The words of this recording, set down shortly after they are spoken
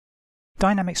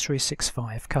Dynamics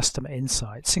 365 Customer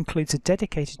Insights includes a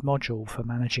dedicated module for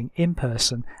managing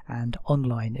in-person and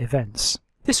online events.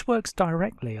 This works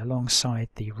directly alongside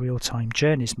the Real-Time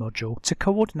Journeys module to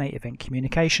coordinate event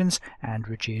communications and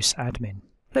reduce admin.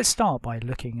 Let's start by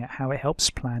looking at how it helps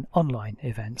plan online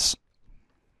events.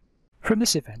 From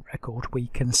this event record, we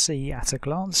can see at a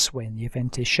glance when the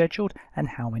event is scheduled and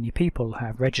how many people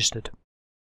have registered.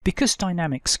 Because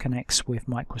Dynamics connects with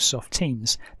Microsoft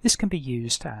Teams, this can be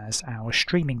used as our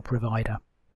streaming provider.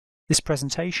 This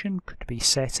presentation could be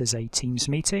set as a Teams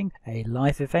meeting, a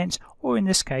live event, or in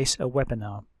this case a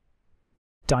webinar.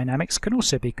 Dynamics can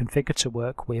also be configured to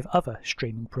work with other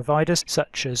streaming providers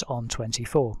such as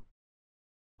On24.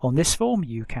 On this form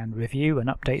you can review and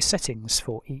update settings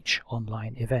for each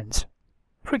online event.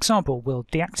 For example, we'll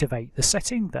deactivate the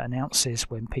setting that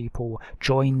announces when people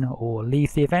join or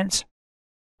leave the event.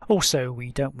 Also,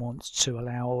 we don't want to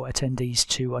allow attendees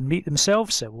to unmute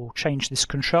themselves, so we'll change this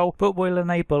control, but we'll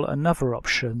enable another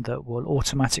option that will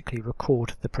automatically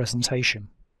record the presentation.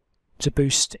 To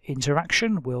boost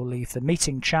interaction, we'll leave the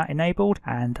meeting chat enabled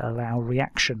and allow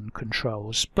reaction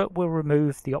controls, but we'll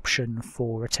remove the option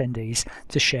for attendees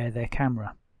to share their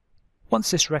camera.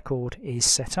 Once this record is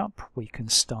set up, we can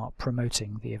start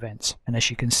promoting the event, and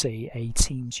as you can see, a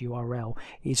Teams URL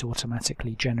is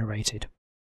automatically generated.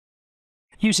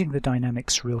 Using the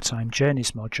Dynamics Real-Time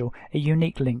Journeys module, a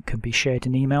unique link can be shared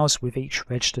in emails with each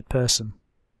registered person.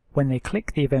 When they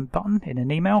click the event button in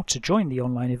an email to join the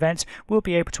online event, we'll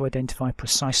be able to identify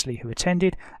precisely who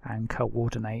attended and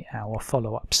coordinate our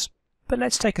follow-ups. But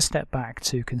let's take a step back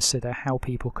to consider how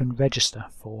people can register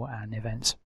for an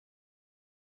event.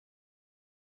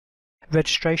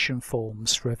 Registration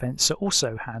forms for events are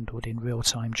also handled in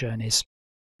Real-Time Journeys.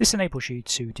 This enables you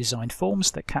to design forms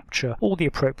that capture all the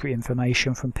appropriate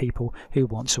information from people who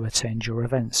want to attend your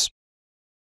events.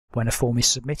 When a form is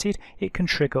submitted, it can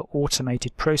trigger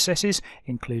automated processes,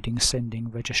 including sending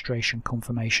registration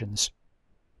confirmations.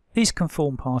 These can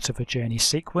form part of a journey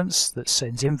sequence that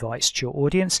sends invites to your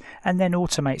audience and then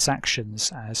automates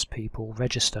actions as people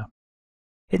register.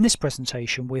 In this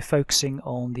presentation, we're focusing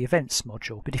on the Events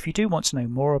module, but if you do want to know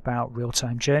more about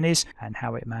Real-Time Journeys and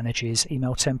how it manages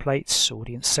email templates,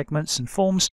 audience segments and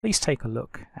forms, please take a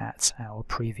look at our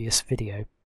previous video.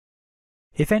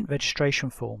 Event registration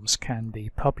forms can be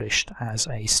published as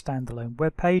a standalone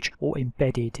web page or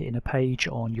embedded in a page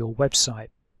on your website.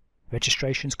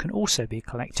 Registrations can also be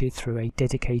collected through a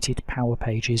dedicated Power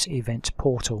Pages event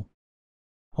portal.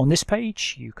 On this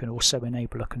page, you can also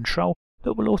enable a control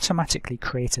that will automatically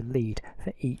create a lead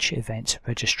for each event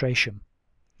registration.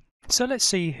 So let's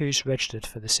see who's registered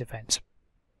for this event.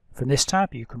 From this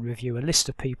tab you can review a list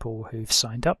of people who've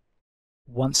signed up.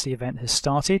 Once the event has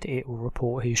started, it will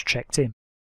report who's checked in.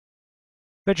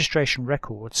 Registration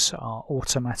records are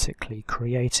automatically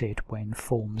created when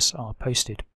forms are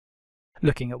posted.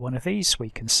 Looking at one of these, we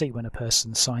can see when a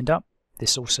person signed up.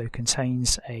 This also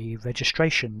contains a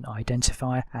registration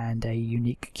identifier and a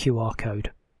unique QR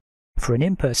code. For an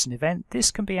in-person event, this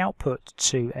can be output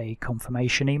to a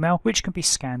confirmation email, which can be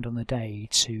scanned on the day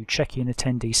to check in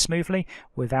attendees smoothly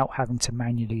without having to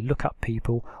manually look up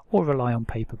people or rely on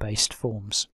paper-based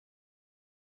forms.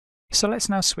 So let's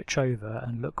now switch over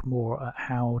and look more at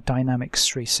how Dynamics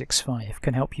 365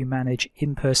 can help you manage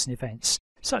in-person events,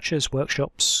 such as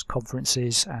workshops,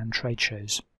 conferences, and trade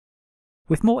shows.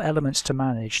 With more elements to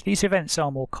manage, these events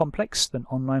are more complex than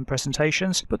online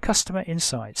presentations, but Customer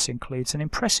Insights includes an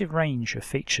impressive range of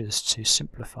features to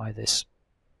simplify this.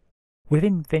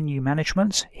 Within venue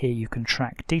management, here you can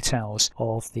track details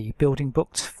of the building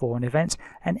booked for an event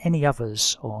and any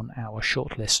others on our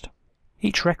shortlist.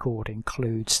 Each record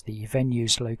includes the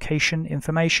venue's location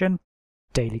information,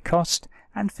 daily cost,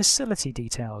 and facility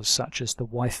details such as the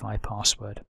Wi-Fi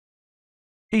password.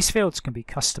 These fields can be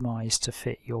customized to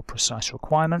fit your precise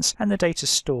requirements, and the data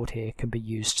stored here can be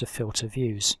used to filter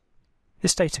views.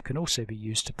 This data can also be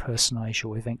used to personalize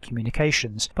your event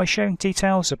communications by sharing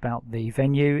details about the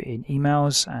venue in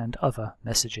emails and other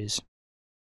messages.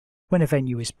 When a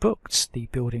venue is booked, the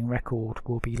building record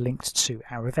will be linked to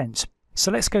our event.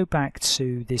 So let's go back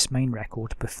to this main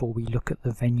record before we look at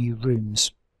the venue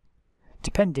rooms.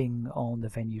 Depending on the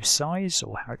venue size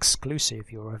or how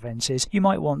exclusive your event is, you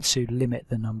might want to limit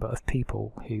the number of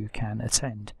people who can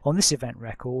attend. On this event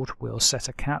record, we'll set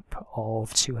a cap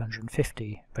of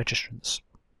 250 registrants.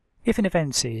 If an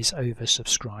event is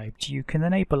oversubscribed, you can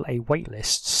enable a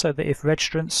waitlist so that if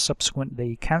registrants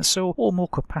subsequently cancel or more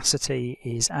capacity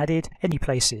is added, any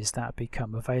places that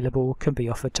become available can be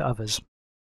offered to others.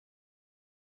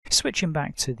 Switching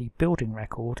back to the building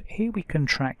record, here we can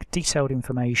track detailed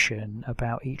information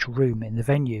about each room in the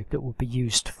venue that will be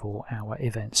used for our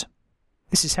event.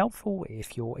 This is helpful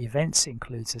if your event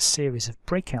includes a series of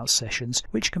breakout sessions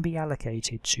which can be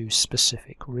allocated to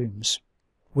specific rooms.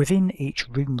 Within each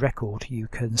room record, you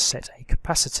can set a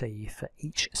capacity for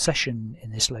each session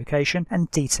in this location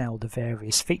and detail the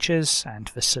various features and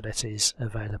facilities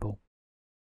available.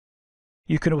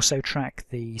 You can also track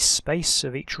the space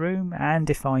of each room and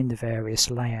define the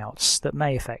various layouts that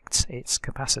may affect its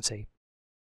capacity.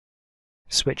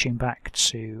 Switching back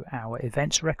to our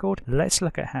events record, let's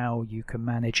look at how you can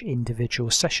manage individual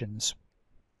sessions.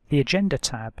 The Agenda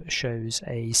tab shows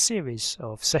a series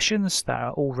of sessions that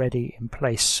are already in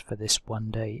place for this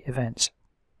one-day event.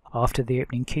 After the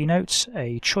opening keynote,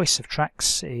 a choice of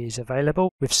tracks is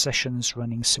available, with sessions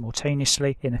running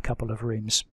simultaneously in a couple of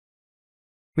rooms.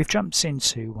 We've jumped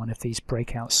into one of these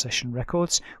breakout session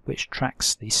records, which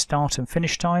tracks the start and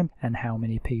finish time and how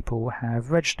many people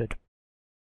have registered.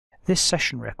 This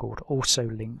session record also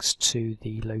links to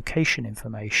the location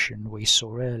information we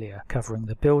saw earlier, covering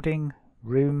the building,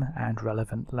 room and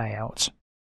relevant layout.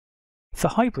 For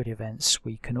hybrid events,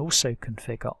 we can also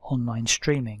configure online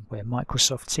streaming, where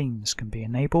Microsoft Teams can be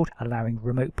enabled, allowing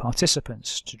remote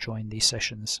participants to join these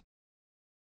sessions.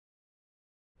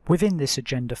 Within this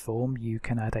agenda form, you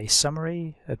can add a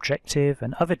summary, objective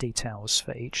and other details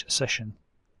for each session.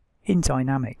 In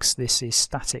Dynamics, this is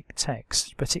static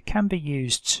text, but it can be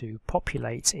used to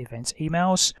populate event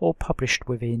emails or published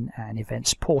within an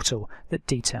events portal that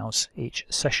details each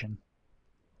session.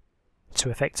 To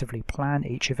effectively plan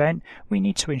each event, we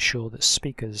need to ensure that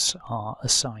speakers are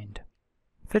assigned.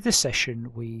 For this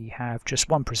session, we have just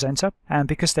one presenter, and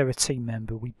because they're a team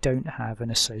member, we don't have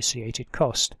an associated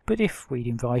cost. But if we'd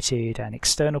invited an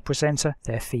external presenter,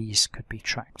 their fees could be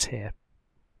tracked here.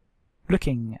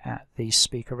 Looking at the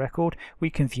speaker record, we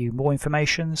can view more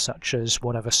information, such as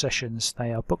what other sessions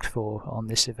they are booked for on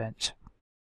this event.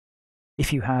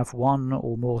 If you have one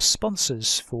or more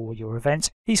sponsors for your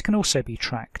event, these can also be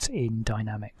tracked in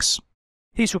Dynamics.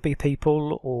 These will be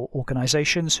people or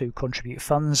organisations who contribute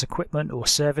funds, equipment or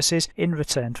services in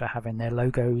return for having their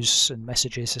logos and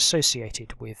messages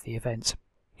associated with the event.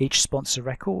 Each sponsor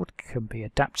record can be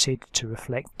adapted to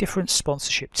reflect different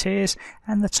sponsorship tiers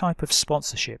and the type of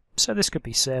sponsorship, so this could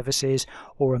be services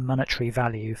or a monetary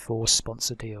value for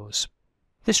sponsor deals.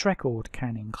 This record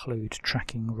can include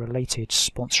tracking related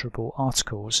sponsorable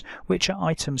articles, which are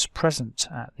items present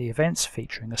at the event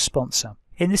featuring a sponsor.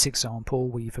 In this example,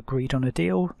 we've agreed on a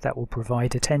deal that will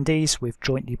provide attendees with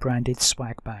jointly branded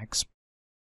swag bags.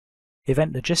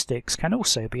 Event logistics can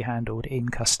also be handled in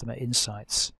Customer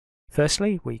Insights.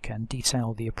 Firstly, we can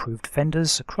detail the approved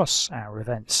vendors across our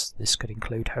events. This could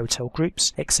include hotel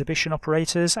groups, exhibition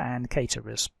operators and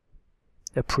caterers.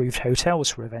 Approved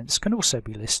hotels for events can also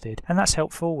be listed, and that's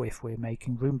helpful if we're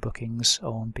making room bookings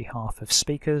on behalf of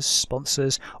speakers,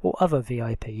 sponsors or other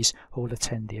VIPs who will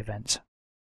attend the event.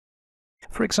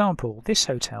 For example, this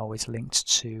hotel is linked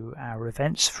to our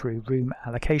events through room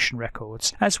allocation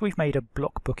records, as we've made a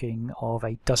block booking of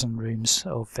a dozen rooms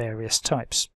of various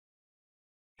types.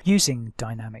 Using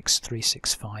Dynamics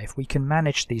 365, we can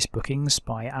manage these bookings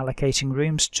by allocating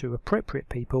rooms to appropriate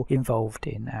people involved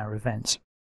in our event.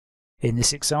 In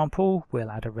this example, we'll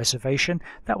add a reservation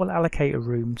that will allocate a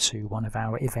room to one of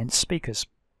our event speakers.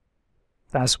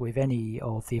 As with any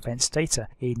of the event's data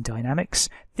in Dynamics,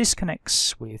 this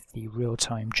connects with the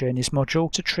Real-Time Journeys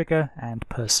module to trigger and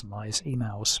personalize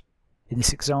emails. In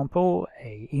this example,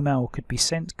 an email could be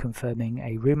sent confirming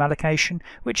a room allocation,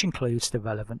 which includes the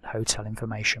relevant hotel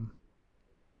information.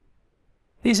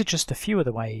 These are just a few of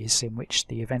the ways in which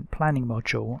the Event Planning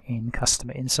module in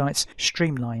Customer Insights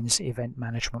streamlines event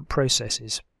management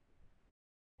processes.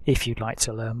 If you'd like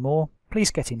to learn more, please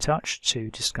get in touch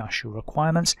to discuss your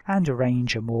requirements and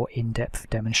arrange a more in-depth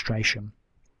demonstration.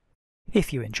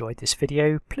 If you enjoyed this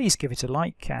video, please give it a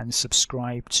like and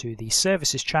subscribe to the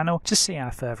ServerSys channel to see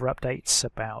our further updates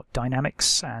about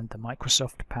Dynamics and the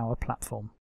Microsoft Power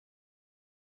Platform.